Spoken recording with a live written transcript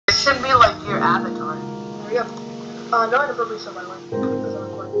should be like your avatar. There you go. No inappropriate stuff, by the way, because I'm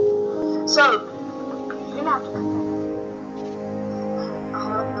recording. So, You're gonna have to cut that. I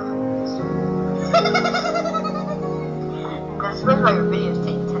don't know. That's supposed why your videos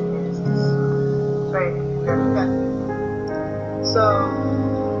take 10 minutes to Right. Okay. So,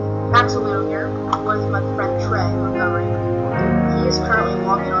 Maximilian here with my friend Trey Montgomery. He is currently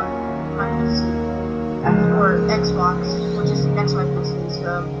logging on my PC or Xbox, which is next to my PC.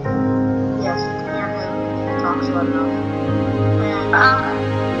 So, yes, you can hear him. He talks loud enough. And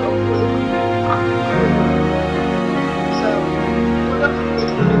hopefully, so we're gonna make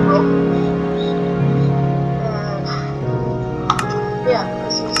a new world. And yeah,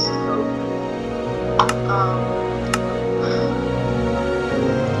 this is dope.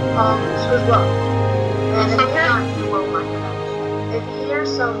 So as well. And if you hear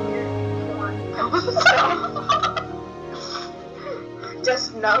some weird porn, just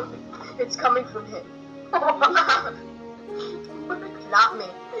know it's coming from him. Not me.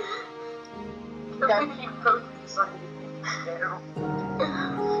 Okay. You post this on YouTube channel.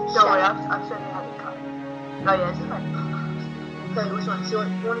 No way, I'm showing you how to cut it. Oh yeah, this is like. Okay, which one? So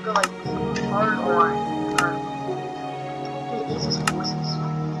you want to go like hard or the easiest forces?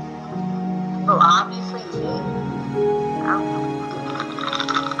 Well, obviously, I don't know.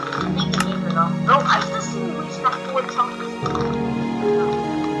 Speaking of it all. No, I just seen you reach that 4 chunks.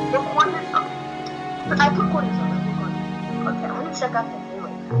 The corners. Okay. I put quarters on. Okay, I'm gonna check out the Halo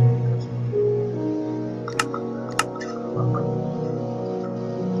pack.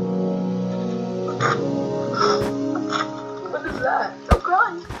 What is that? So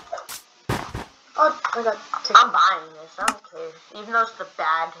good. Oh, I got I'm buying this. I don't care. Even though it's the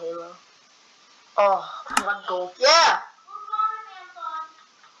bad Halo. Oh, one gold. Yeah.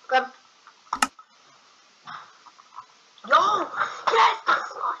 Good. Yo, yes, the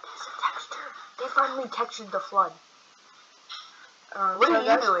flood has a texture. They finally textured the flood. What so are you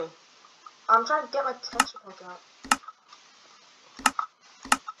guys, doing? I'm trying to get my texture pack out.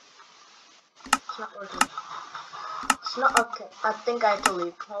 It's not working. It's not okay. I think I have to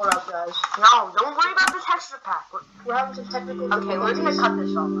leave. Hold up, guys. No, don't worry about the texture pack. We're having some technical Okay, we're gonna cut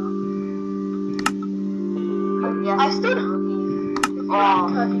this off now. Yes. I still don't. If you Oh.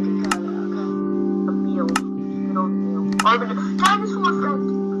 cut, you can cut it. Okay. The meal. Good old meal. Oh, the dinosaur friend.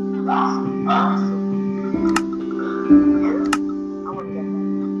 I want to get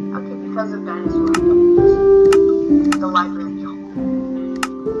that. Okay, because of dinosaur. The library.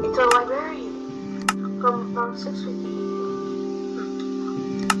 It's a librarian from 6th grade.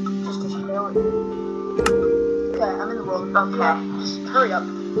 Just a trailer. Okay, I'm in the world. Okay. Just hurry up.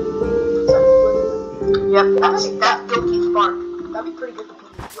 Yep, that's Guilty Spark. That'd be pretty good for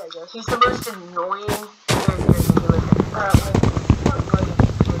PvP, I guess. He's the most annoying character in the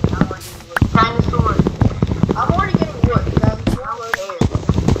Dinosaur. I'm already getting wood. I don't care.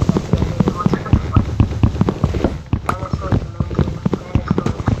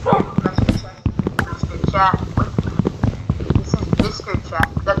 Mr. Chat. This is Mr. Chat.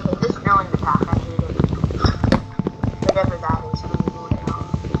 Okay, this ruined the pack. I hate it. Whatever that is.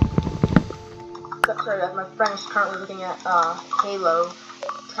 Sorry guys, my friend is currently looking at Halo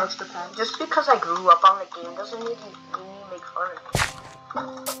texture pack. Just because I grew up on the game doesn't mean you make fun of it.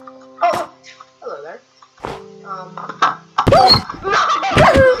 Oh, hello there.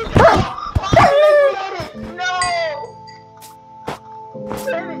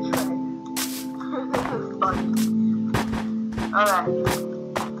 Alright,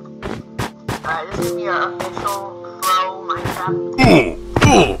 this is your official pro Minecraft.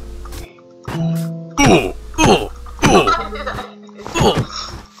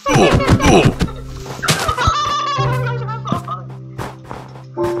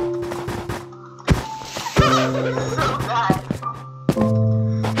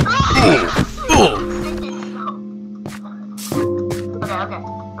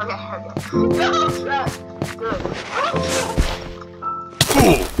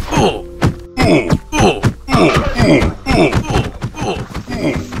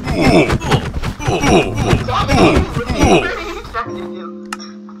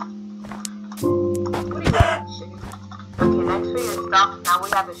 Okay, next for your stuff. Now we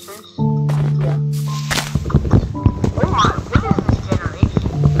have a shoes. Yeah. Oh my, what is this generation?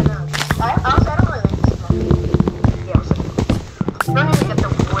 I don't really like this one. Yeah, what's up? Don't even get the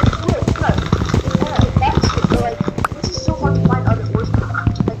wood. Yeah, that's it. Like, this is so hard to find other ores.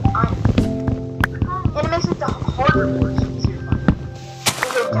 And it makes it the harder ores to find.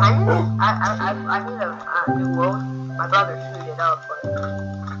 Is it diamond? I need a new world. My brother screwed it up, but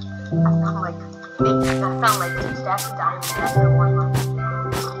I found like 2 stacks of diamonds after 1 month.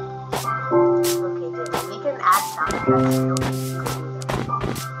 that's real.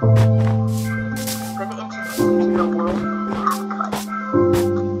 I'm gonna introduce you to the world of CapCut.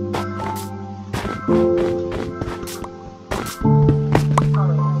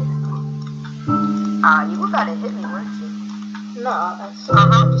 You were about to hit me, weren't you? No, I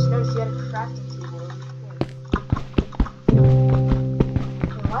saw just noticed you had a crafting table.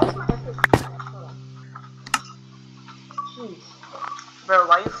 And why is my effort crashed? Hold on. Jeez. Bro,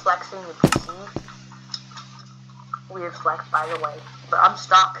 why are you flexing your PC? Weird flex, by the way. But I'm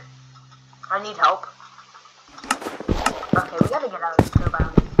stuck. I need help. Okay, we gotta get out of this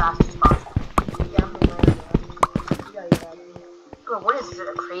snowbound as fast as possible. Yeah, I'm aware of that. You gotta get out of here. Bro, what is it?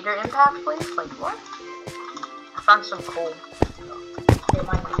 A crater impact place? Like, what? I found some coal. Okay,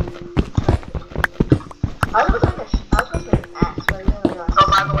 mine. I was supposed to make an axe, but I didn't realize. Oh,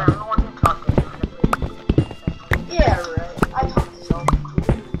 by the way, I'm the one who talked to you. Yeah, right. I talked to some.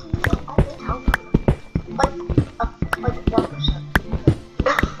 I did help you. Like 1%.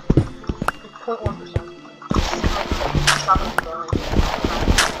 0.1%. Stop it, Billy.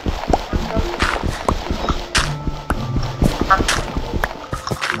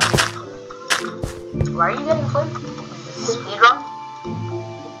 Why are you getting flipped? Speedrun?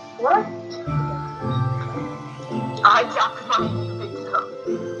 What? I dropped my big stuff.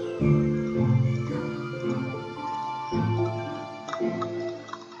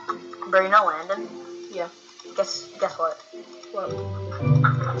 Bro, you know Landon? Yeah. Guess what? What?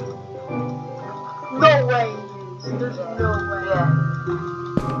 No way, dude. There's no way. Yeah.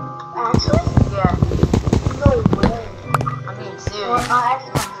 Actually? Yeah. No way. I'm being Well, serious. I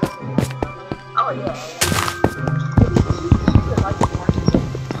actually can't trust it. Oh, yeah. Like the market.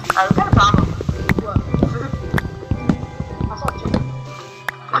 We got a problem. What? I saw chicken.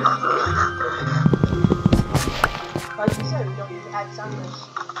 Like you said, we don't need to add sound waves.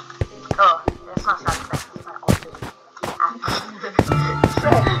 Oh, that's not sound effects. That's my ultimate.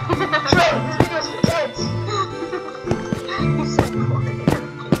 Trey, this video's for kids. You said more.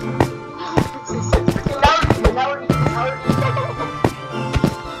 Now we're eating.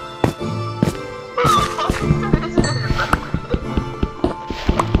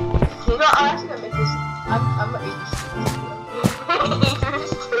 You know, I'm actually gonna make this. I'm gonna eat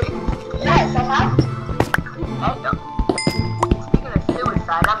this. Yes, I have to. Oh, no. Speaking of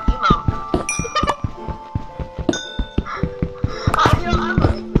suicide, I'm emo. I'm gonna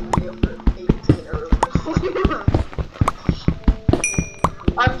make this video for 18 or over.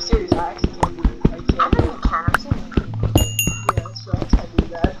 I'm serious, I actually can't do this. I I can't. know you can. I've seen you. Yeah, so I can't do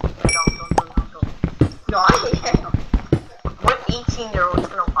that. Don't. No, I am. What 18-year-old's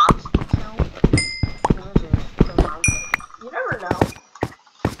gonna watch 2 losers tonight? You never know.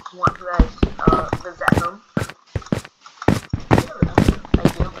 One who has, lives at home? You never know. I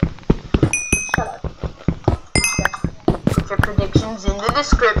do. Shut up. Put your predictions in the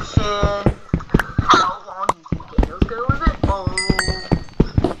description. How long do you think Daniel's gonna live at home?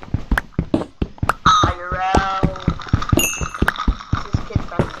 IRL. This is kid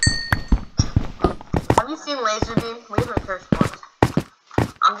friendly. Have you seen Laserbeam? We haven't cursed once.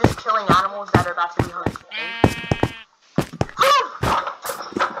 I'm just killing animals that are about to be hunted.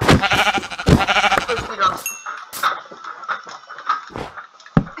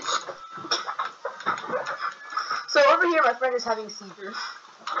 So over here, my friend is having seizures.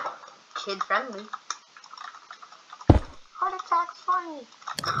 Kid friendly. Heart attack's funny.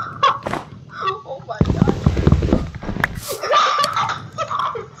 Oh my god.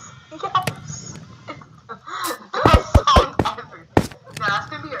 Yes. Best song ever. No, that's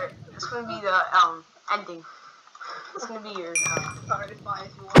gonna be the ending. It's gonna be your Alright, fine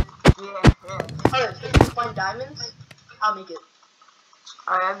if you want. yeah. Alright, so if you find diamonds, I'll make it.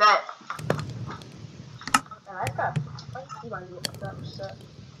 Alright, I bet. And I've got like that set.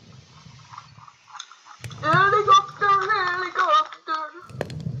 Helicopter.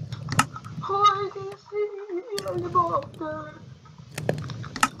 Helicopter.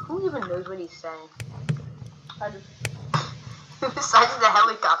 Who even knows what he's saying? I just Besides the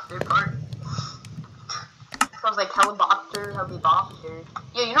helicopter part. Sounds like helicopter.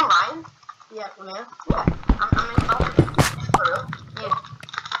 Yeah, you know Ryan? yeah, man. Yeah. I'm in college. For real? Yeah.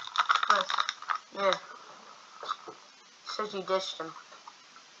 Nice. Yeah. Says you ditched him.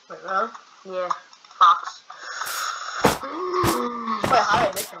 Wait, really? Yeah. Fox. Wait, how did I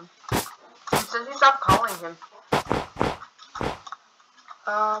miss him? It says you stopped calling him.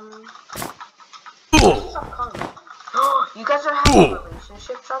 Stop calling me. You guys are having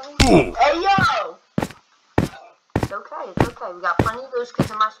relationship trouble? Hey, yo! It's okay. We got plenty of those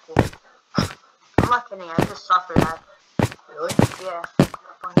kids in my school. I'm not kidding. I just suffered that. Really? Yeah.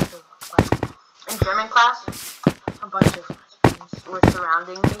 In German class, a bunch of friends were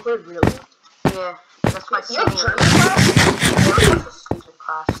surrounding me. Wait, really? Yeah, that's my You have senior. German class? Yeah, it was a stupid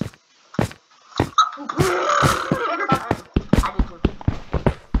class. I did too.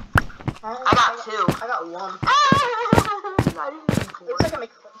 I got 2. I got 1. Not even 4. Looks like I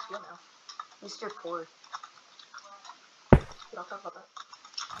make friends feel now. Mr. 4. Don't talk about that.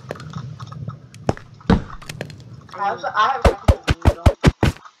 I I have technical views though.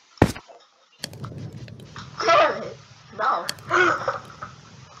 Damn it! No.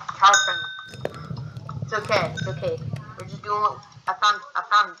 Child friendly. It's okay. It's okay. We're just doing what I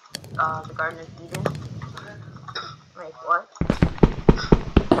found the Garden of Eden. Wait, what?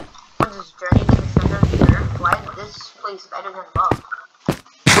 What's this journey to the center of the earth? Why is this place better than love?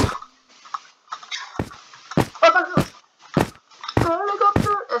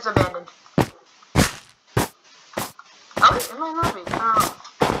 Helicopter! It's abandoned. Oh, it might not be. I don't know.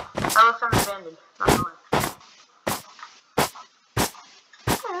 That looks abandoned. Not gonna lie.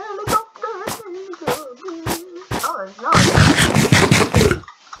 Helicopter. Oh, there's no.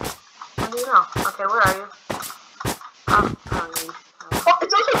 What do you know? Okay, where are you? Oh,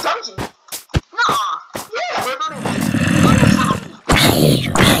 It's also a dungeon. no! Yeah.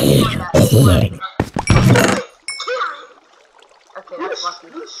 Okay, that's lucky.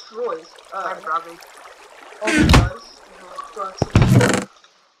 Who destroys? My brother.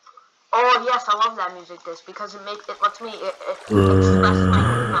 Oh yes, I love that music disc because it lets me express my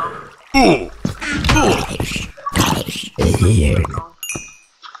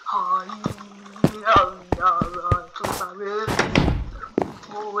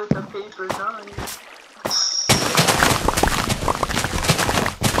with the paper knife.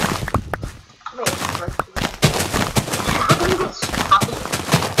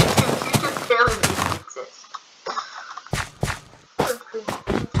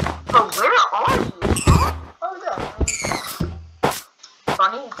 But where are you? Oh, no.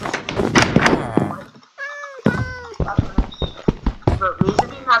 Funny, but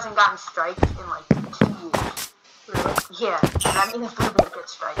Razorbeam hasn't gotten striked in like 2 years. Really? Yeah, that means we won't get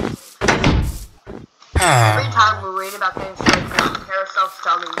striked. Every time we're worried about getting striked, we compare ourselves to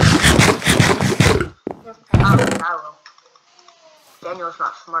others. I will. Daniel's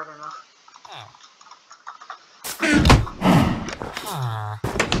not smart enough.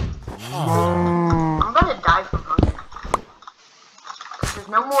 I'm gonna die from hunger. There's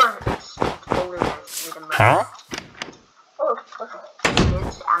no more extinct polar bears for me to murder. Oh, okay.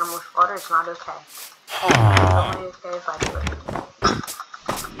 Kids, animal slaughter is not okay. It's only okay if I do it.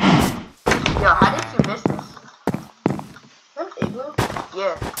 Yo, how did you miss this? An igloo?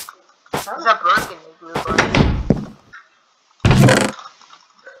 Yeah. It's a broken igloo, but...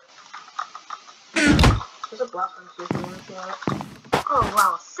 There's a black one here if you want to see it. Oh,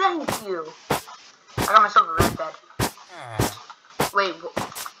 wow, thank you! I got myself a red bed. Wait, I'm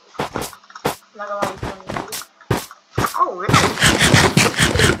not gonna lie, you can use it. oh, really?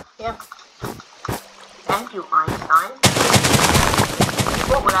 Yeah. Thank you, Einstein.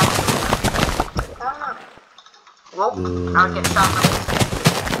 What would I do? I don't know. Well, I would get shot from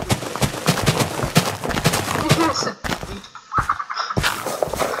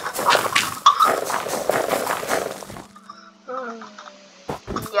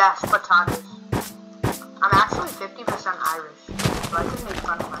Yes, potatoes. I'm actually 50% Irish, so I can make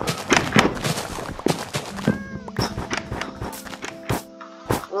fun of myself.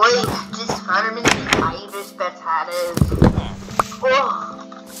 Wait, just farming the Irish potatoes.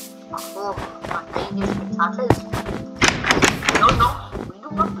 Oh, my Irish potatoes. No, we do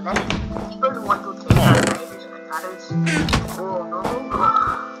not let people who want to take our Irish potatoes. Oh,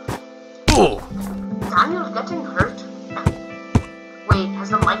 no. Daniel's getting hurt. Wait, has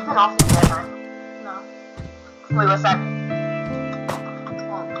the mic cut off his head, huh? No. Wait, what's that?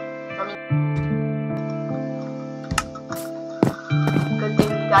 Good thing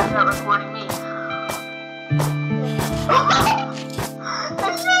you guys are recording me.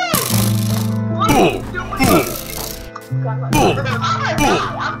 That's it! What are you doing?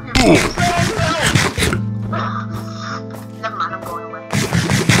 Never mind, I'm going away.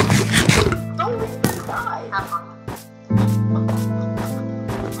 Don't leave them die. Have fun.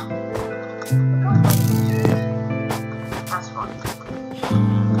 That's fun.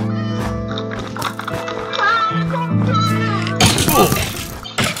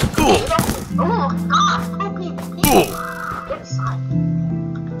 Oh God! Poopy! Get inside!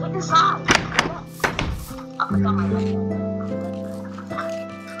 Get inside! I'll put down my leg.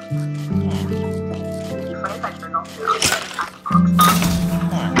 It'd be funny if I turned off the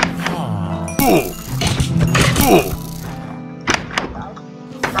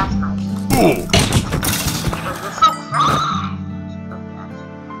That's nice. But you're so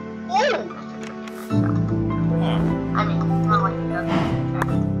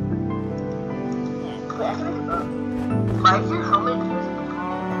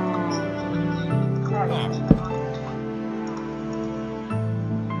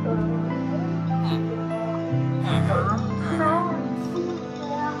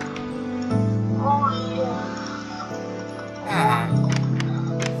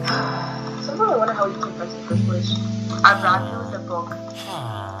first place. I brought you with a book.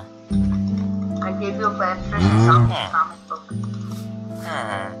 I gave you a Plants vs. Zombies comic book.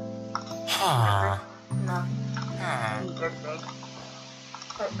 Remember? No, You dirtbag.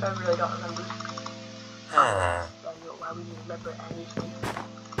 I really don't remember. Daniel, why would you remember anything?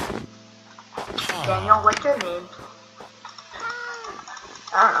 Daniel, what's your name?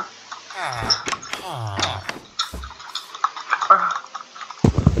 I don't know.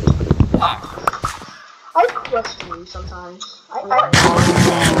 I question you sometimes. Not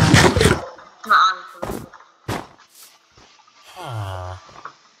honestly.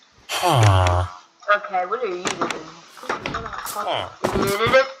 Okay, what are you doing?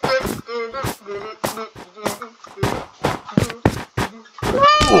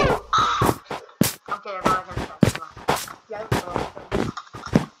 Okay, I'm not gonna touch you.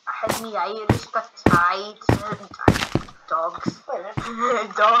 أحبني عيش بتعيد dogs.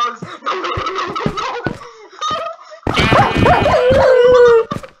 Dogs.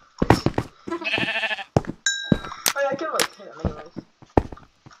 I can like hit him anyways.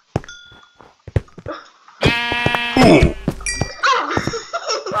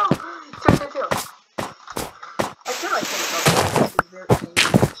 Chill. I feel like him because they're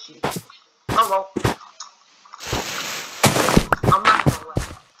sheep. Oh well. I'm not gonna let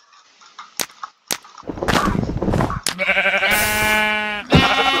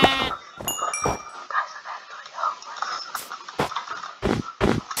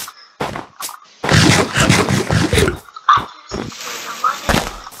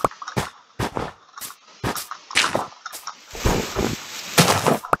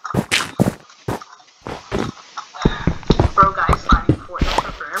Bro, guys, Fortnite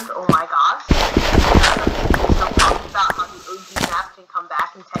confirmed. Oh my gosh. Still talking about how the OG map can come back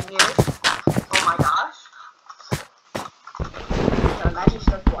in 10 years. Oh my gosh. Imagine you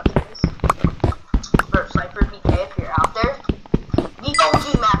start watching this. Bro, Cypher BK, if you're out there, the OG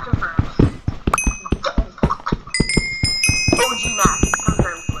map confirmed. OG map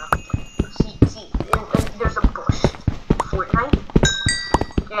confirmed, bro. See, and there's a bush. Fortnite.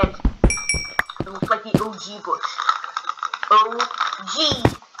 And it looks like the OG bush. OG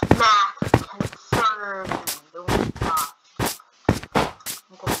map confirmed. Oh my gosh.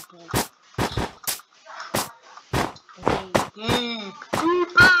 I'm going deep.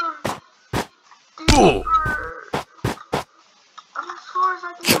 Deeper. I'm as far as I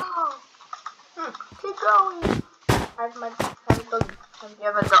can go. Keep going. I have a dog. You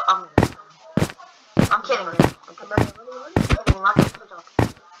have a dog. I'm kidding. Okay. I'm not gonna put a dog.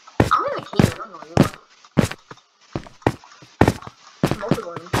 I'm in the cave. I don't know you.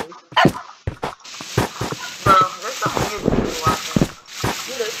 Multiple in case. Bro, there's some weird people watching.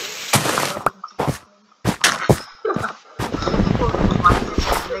 People who watch this,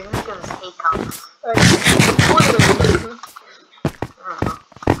 they're gonna give us hate comments. I don't know.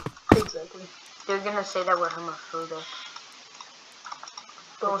 Exactly. They're gonna say that we're homophobic.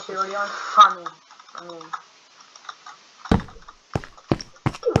 Bullshit already on. Funny. I mean,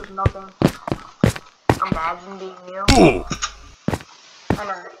 It was nothing. imagine being you. I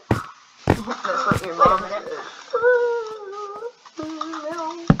know. That's what your mom said.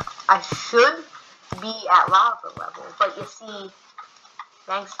 I should be at lava level, but you see,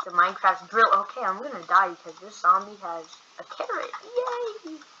 thanks to Minecraft's drill, okay, I'm gonna die because this zombie has a carrot.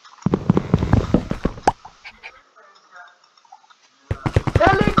 Yay!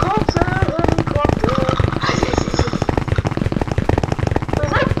 Helicopter! Was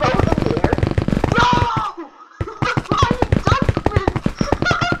that boat in the air? No! We're flying Duckman!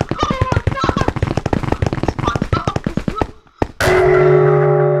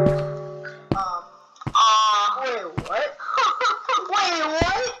 Wait, what? Wait,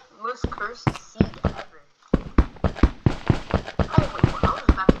 what? Most cursed seed ever. Oh, wait, what? I was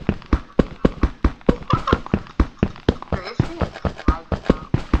about to do there is really live now.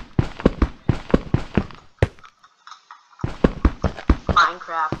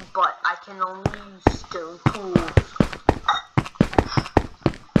 Minecraft, but I can only use stone tools.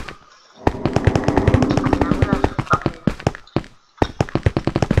 I'm gonna fucking...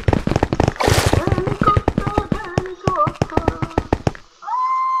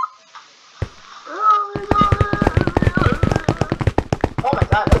 Oh my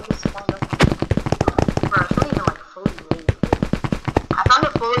god, that was fun. Bro, it's not even like fully made. I found a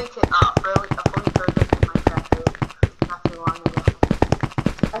fully perfect Minecraft build not too long ago.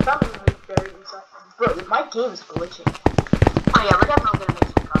 I found it really very inside. Bro, my game is glitching. Oh yeah, we're definitely gonna make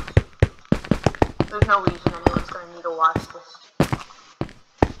some cuts. There's no reason anyone's gonna need to watch this.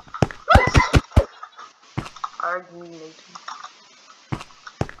 I already made them.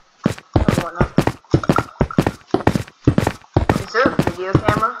 I don't know. video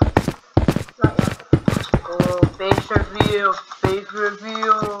camera? Not yet. Oh, face reveal, face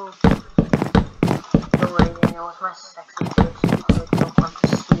reveal. Don't worry, Daniel, with my sexy face, you don't want to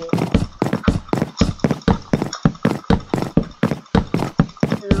see it.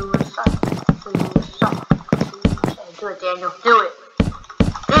 Do it, Daniel, do it.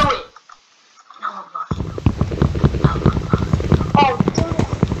 Do it! No one loves you. Oh, damn it.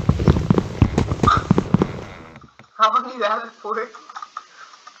 How long do you have it for?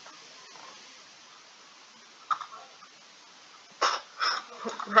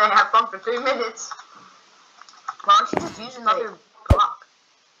 I have fun for 3 minutes. Why don't you just use another block?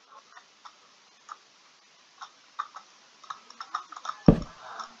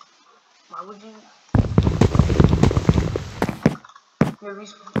 Why would you? No,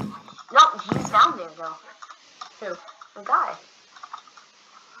 he's down there though. Who? The guy.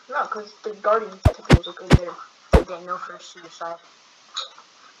 No, because the guardian tickles are good there. Daniel for suicide.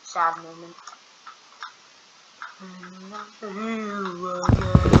 Sad moment.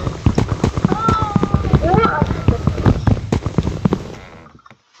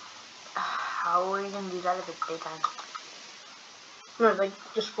 How are you gonna do that if it's daytime? No, like,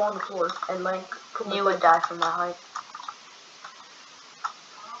 just fall on the floor and, like, put my You would die from that height.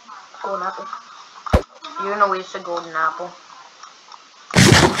 golden apple. You're gonna waste a golden apple. Wait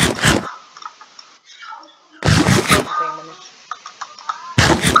 3 minutes.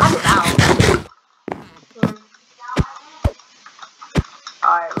 Cut it out.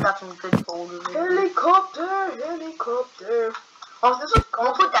 Alright, we got some good boulders. Helicopter. Oh, this is.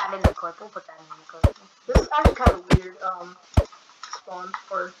 We'll put that in the clip. This is actually kind of weird. Spawn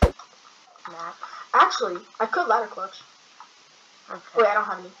for Matt. Actually, I could ladder clutch. Okay. Wait, I don't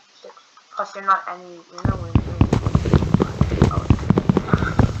have any sticks. Plus, you're not any. You're no way. I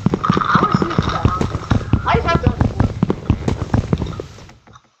want to see that. I just have done it before.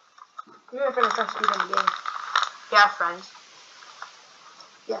 You're my friend is trying to speed in the game. Yeah, friends.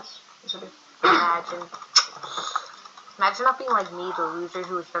 Yes. Yes, I do. Imagine. Imagine not being like me, the loser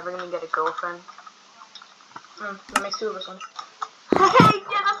who was never gonna get a girlfriend. That makes 2 of us one. Hey,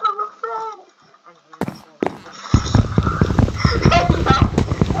 yeah, that's my little friend. Hey,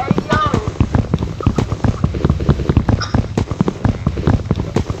 yo.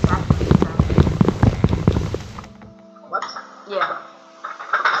 What? Yeah.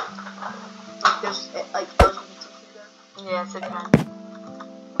 Like, there's, like, LGBTQ there? Yes, it can.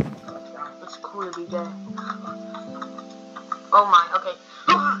 It's cool to be gay. Oh my, okay.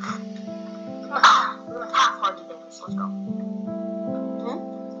 Half hard to dance. Let's go.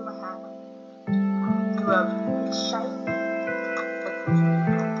 Look at my hat. You have. It's shiny.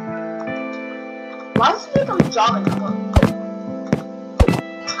 Why does it think I'm jogging now?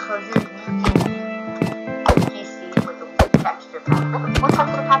 Because you're using PC with a texture pack. What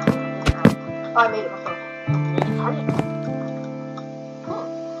texture pack is this? Oh, I made it myself.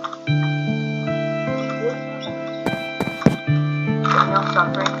 No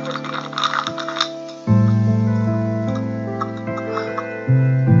suffering for you.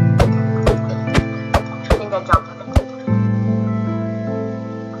 I think I jumped a bit.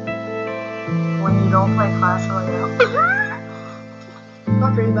 When you don't play Clash Royale.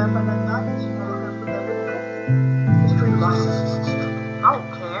 Not pretty bad, but I'm not. It's pretty violent. I don't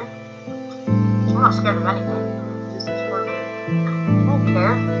care. I'm not scared of anything. This is working. I don't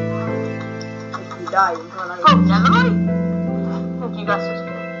care. If you die, you're going Oh, never mind. Thank you guys so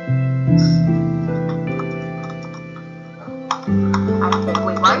scared. I think.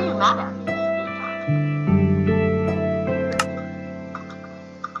 Wait, why are you mad at me?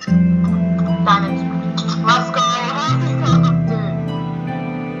 Diamonds. Let's go. Helicopter.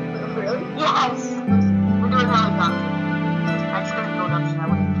 Really? Yes. We're doing helicopter. I'm just gonna go up so that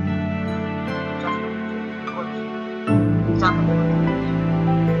way. It's not gonna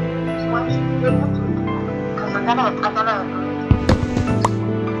So why should you really have to? because I gotta.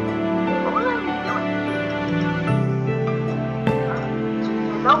 What was I doing?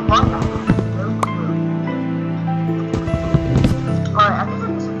 No one. No clue. Alright, I think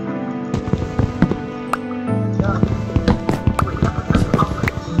I'm just. Wait, that was the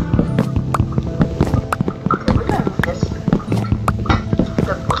compass. Okay, we're gonna move this.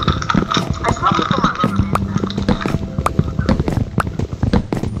 I smell people on rubber band.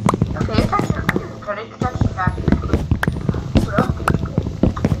 Okay, it's actually really good. It's actually cool.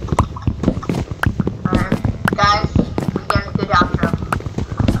 Alright, guys, we got a good outro.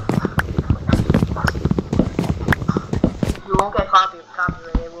 You won't get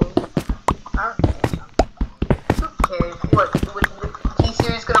copyrighted, will you? I don't think so. Who cares? What?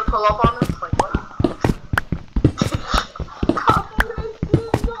 T-Series gonna pull up on us? Like what? Copyright?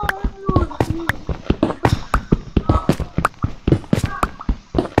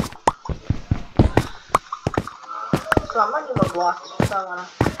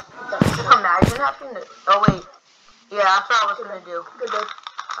 Imagine having to. Oh wait. Yeah, that's what I was gonna do. Good.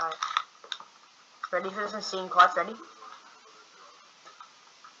 Alright. Ready for some scene clutch? Ready?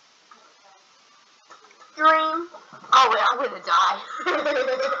 Dream. Oh wait, I'm gonna die.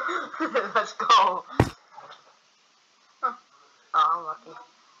 Let's go. Huh. Oh, I'm lucky.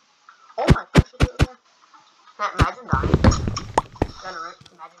 Oh my gosh, look at that. Imagine dying. Done it, right?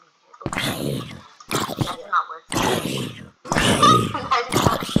 Imagine being hit. That's not worth it. Imagine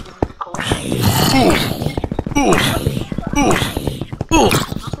not being cool.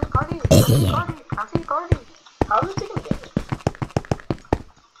 I'll see Cardi. How is he gonna get it?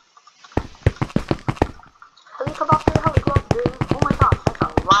 Helicopter. Oh my gosh, that's a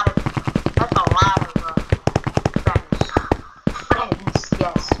lot of friends.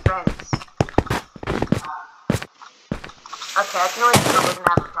 Yes, friends. Okay, I can only think I wouldn't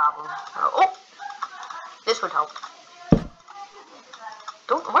have a problem. Oh, this would help.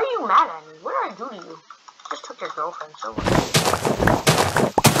 Why are you mad at me? What did I do to you? Just took your girlfriend, so what?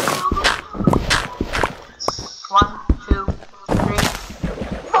 1, 2, 3,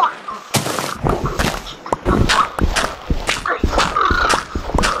 4.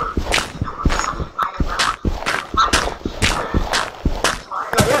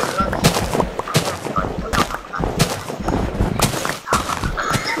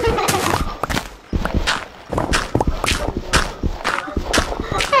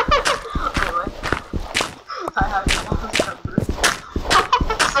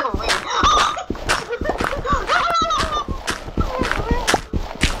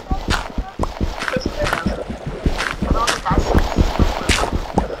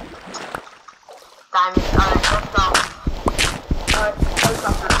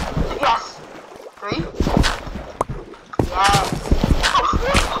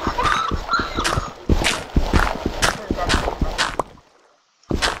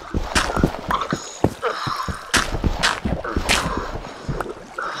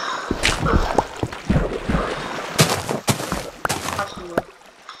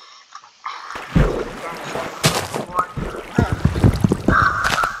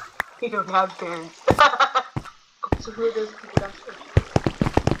 You don't have parents. So who are those people downstairs?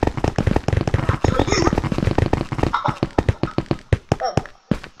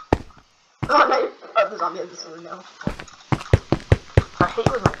 Oh no, the zombie has this one now. I hit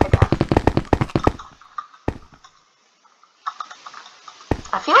you with my pickaxe.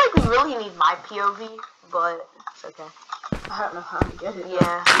 I feel like we really need my POV, but it's okay. I don't know how to get it.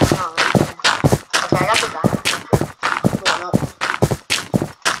 Yeah, I don't really care. Okay, I got the gun. Going up.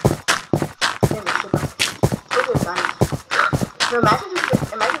 Damn, it's super. Look at diamonds. No, imagine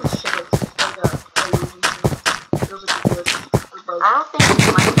the shivers. Like those are good. I don't think it's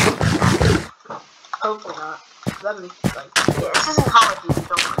my Hopefully not. That'd be like. Yeah, this isn't Call of Duty,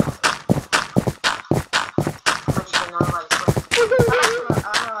 don't worry. But you can know how to play. I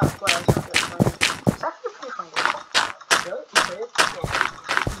don't know how to play. It's not good at playing. It's actually a pretty fun game. Really? You play it? Yeah.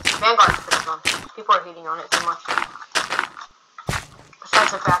 Vanguard's pretty fun. People are hating on it too much.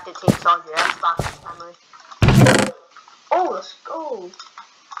 Besides the fact it takes all your Xbox memory. Oh, let's go.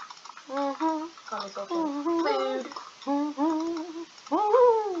 Mm-hmm. Call myself food.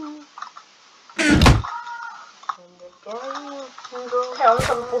 Okay, I only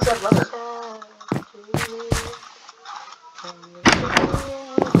have a full set of lemons.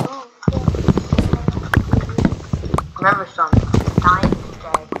 Remember something. Time is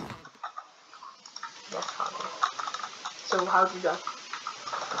dead. Yes, Father. So how'd you die?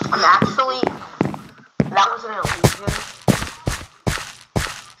 I'm actually... That was an illusion.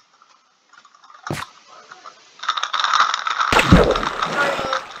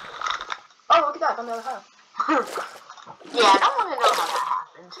 Oh, look at that. I'm on the other half. Yeah, I don't want to know how that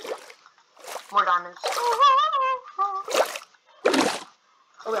happened. More diamonds.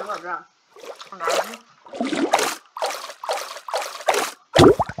 Oh wait, I'm gonna drown. Imagine.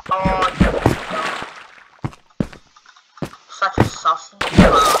 Oh, such a saucy.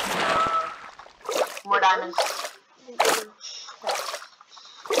 More diamonds.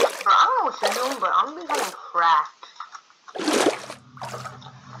 Bro, I don't know what you're doing, but I'm becoming cracked.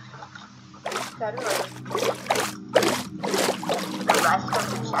 Yeah, I don't know. The rest of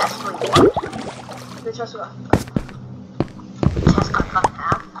the chest, wait, what? The chest got. The chest got cut in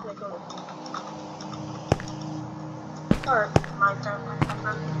half. Yeah, go. Alright. My turn.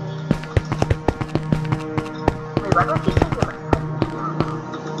 Wait, why do I keep saying that?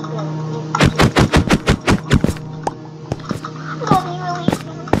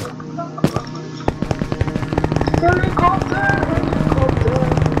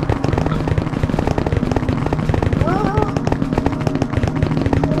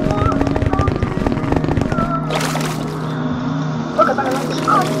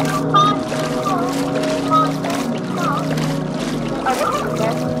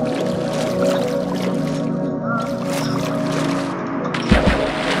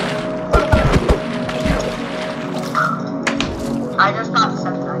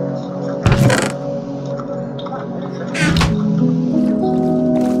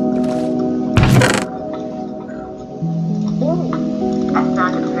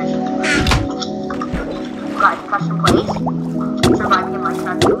 question, please. Surviving in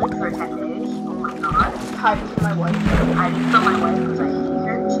Minecraft village for 10 days. Oh my god. Hiding from my wife. Hiding from my wife because I hate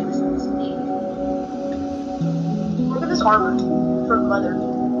her. She was supposed to be. Look at this armor from Mother.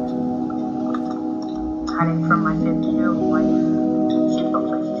 Hiding from my 15-year-old wife. She looks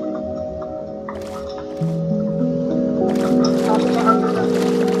like she's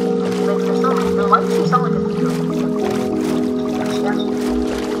why does she sound like a hero?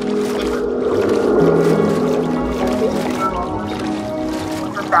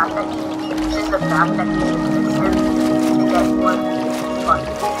 The fact that he uses the fact that he's existed to get one fun.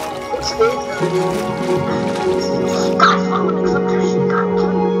 It's good. Guys, follow the execution, God.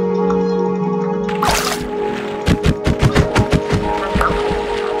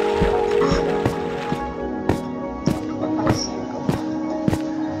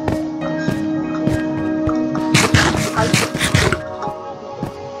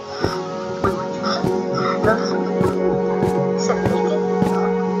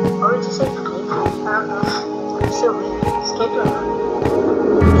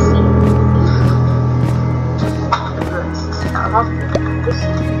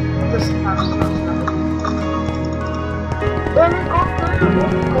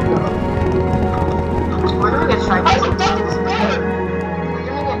 We're gonna get striked. We're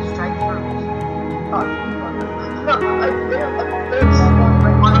gonna get striked for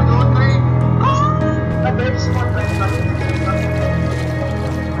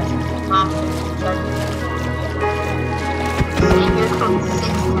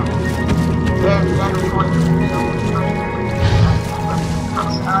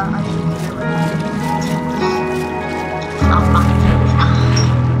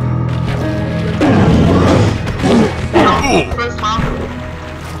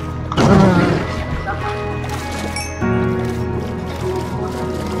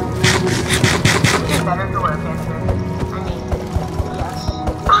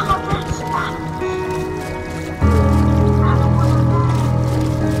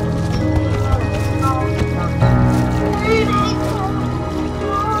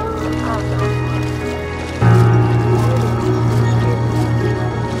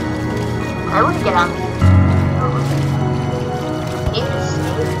I wouldn't get on me. It is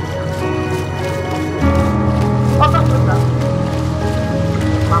scary. What's up with that?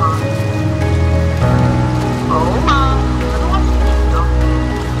 Mom. Oh, Mom. I don't want to get jump.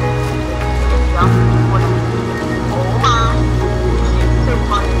 Oh, Mom. It's so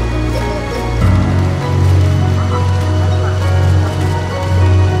funny.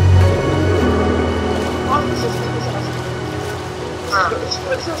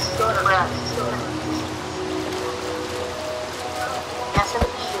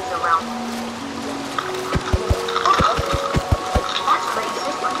 SMP is around. That's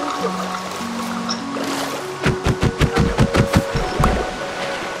racist. Why do you feel racist?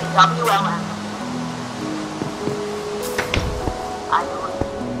 WLM. I believe.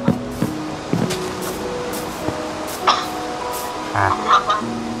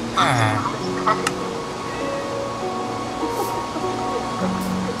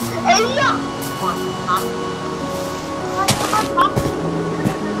 Hey, yeah! What?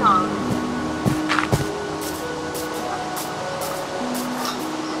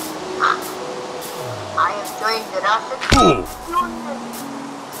 I am doing the Russian.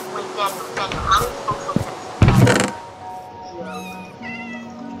 Wait, Daniel, how many social connections do you have?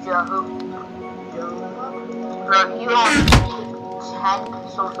 Yahoo. Bro, you have 10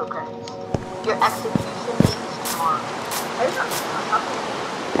 social credits. Your execution date is tomorrow.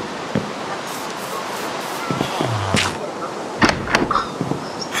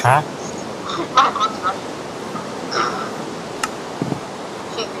 Huh? My mom's Russian.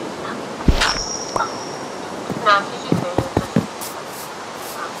 She agrees. No, she's Ukrainian.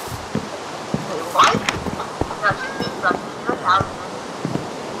 Wait, what? No, she speaks Russian. She knows how to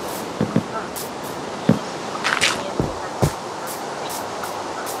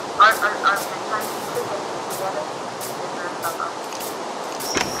Our bedtime teacher gets together and learn about us.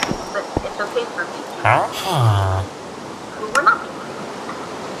 But it's okay for me. Huh? We're not.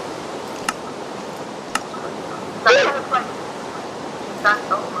 That's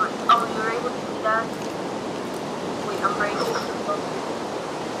so much. Oh, you were able to see that? Wait, I'm breaking.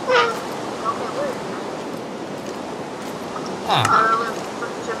 Okay, where?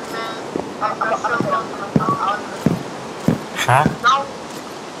 Huh? No.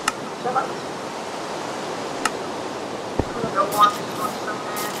 Don't want to go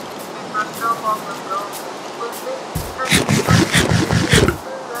somewhere. And let's go.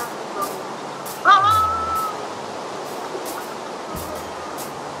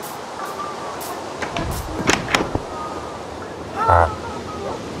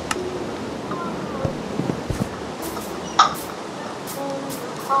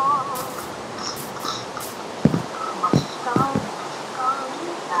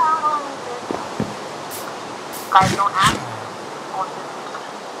 Guys, don't ask.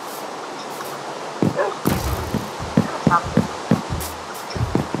 Stop it.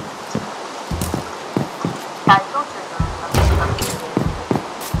 Guys, don't trigger us.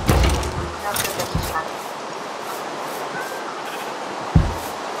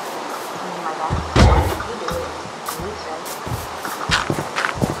 My bad. You do it. You say.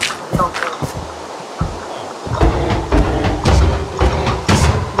 Don't do it.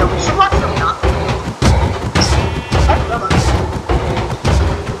 No, we should watch them not.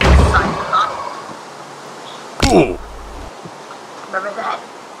 Remember that?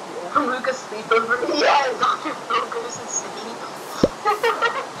 From Lucas Sleepover? Yeah, Dr. Phil goes to Sydney.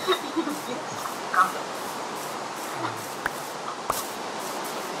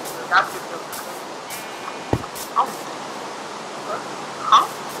 Dr. Phil. Oh. Huh?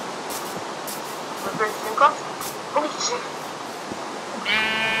 Was there a stream class? Holy shit.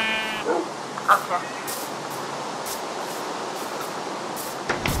 Okay.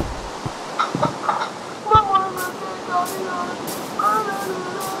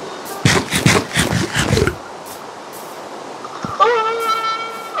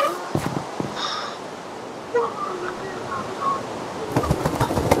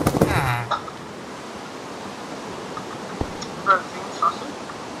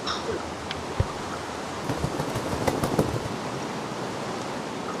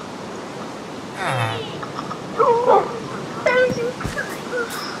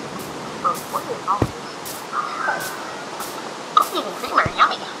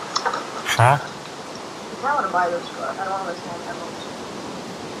 Huh? I want to buy those, but I don't want to waste my emeralds.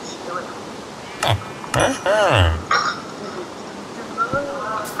 Just do it.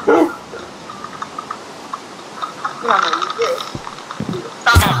 Yeah, no, you did.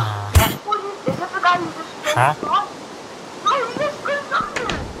 Stop. Is that the guy who just Huh? No, he just put it on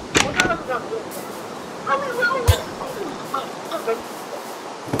there. What kind of stuff is that?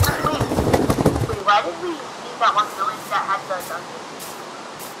 Wait, why did we leave that one village that had the dungeon?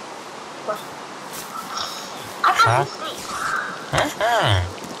 Question. I thought Huh? you stayed.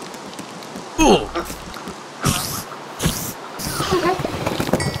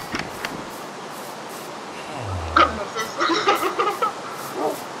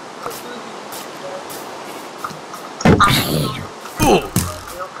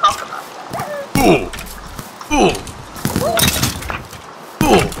 We'll talk about that.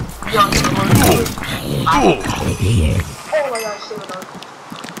 Yo, Oh my gosh, stay with us.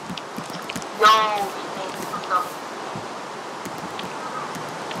 yo, it made me some stuff.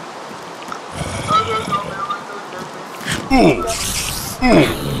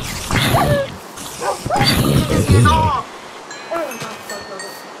 Get off! Oh my gosh,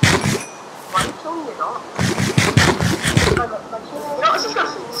 Why are you killing your dog? no, let's just go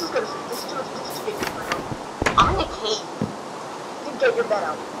to sleep. Let's just go to sleep. This is too big for now. I'm in the cave. You get your bed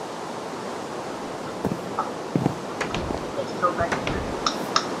out. Let's go back here.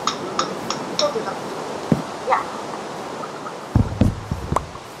 Don't do that. Yeah.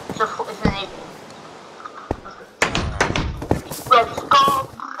 It's an evening. Let's go.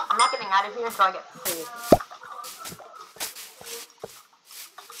 I'm not getting out of here until I get food.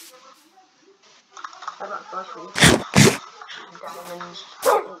 I got flush for you. Diamonds.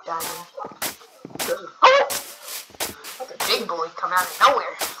 Diamonds. Oh! That's a big boy coming out of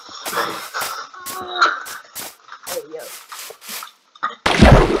nowhere. Hey, yo.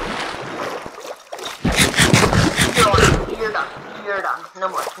 You're done. You're done. No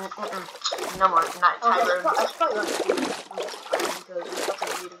more. No more. Not I Tyler. should probably not do this because it's such a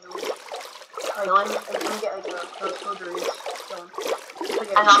weird village. Like, I'm gonna get like those soldieries going.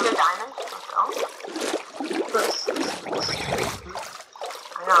 And I'll get diamonds. Let's go. First.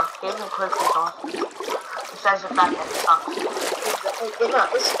 I know. Getting quick is awesome. Besides the fact that it sucks.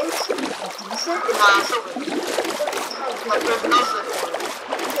 It's decent. Nah, it's so weird. But there's no good for it.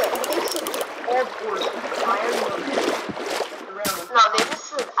 Yeah, it makes it all ores. Iron around them. No, they just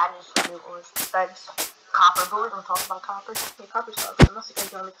should add some new ores. Besides copper. But we don't talk about copper. Yeah, copper sucks. Unless you can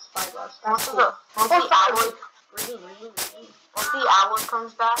go make a spyglass. Once That's the cool. alloy Regime. once the alloy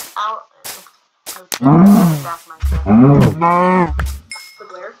comes back out, back my stuff. The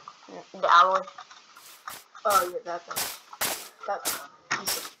glare? The alloy. Oh, yeah, that's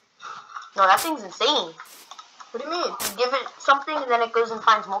decent. No, that thing's insane. What do you mean? You give it something and then it goes and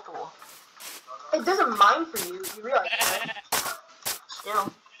finds multiple. It doesn't mine for you. You realize that, right?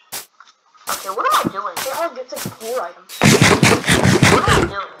 Still. Okay, what am I doing? It all gets like core items. What am I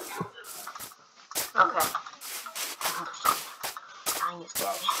doing? Okay. Dying is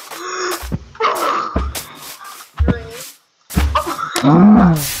dead. You know what I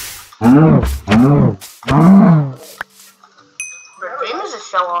mean? But James is a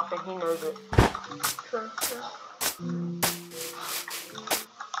show off and he knows it. True.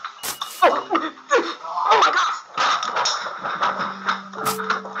 Oh my gosh!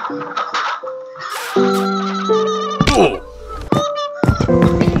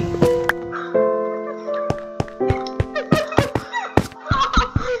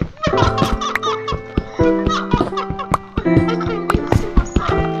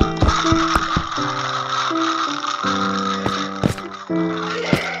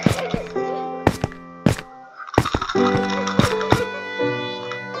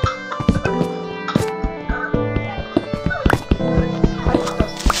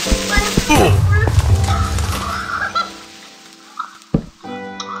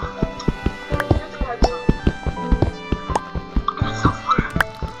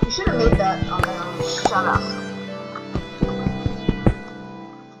 You should have made that on my own. Shut up.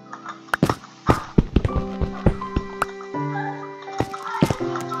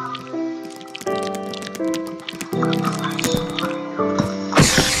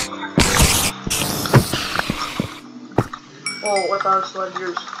 Oh, what about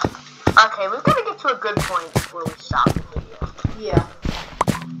soldiers? Okay, we've got to get to a good point before we stop the video. Yeah.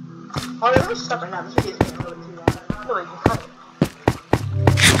 Oh, let me stop right now. This video is getting a little too long. No, we can cut it.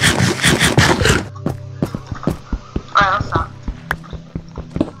 Alright, I'll stop.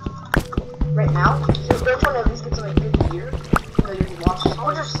 Right now? So don't want to at least get some like good gear. You know, you lost.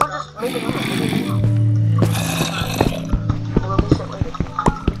 We'll just make it another video. We'll release it later.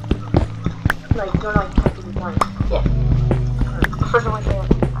 Like, don't like have to be playing. Yeah. First one thing.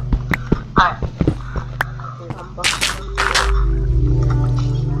 Alright.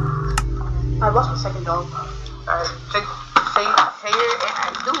 I lost my second dog. Alright.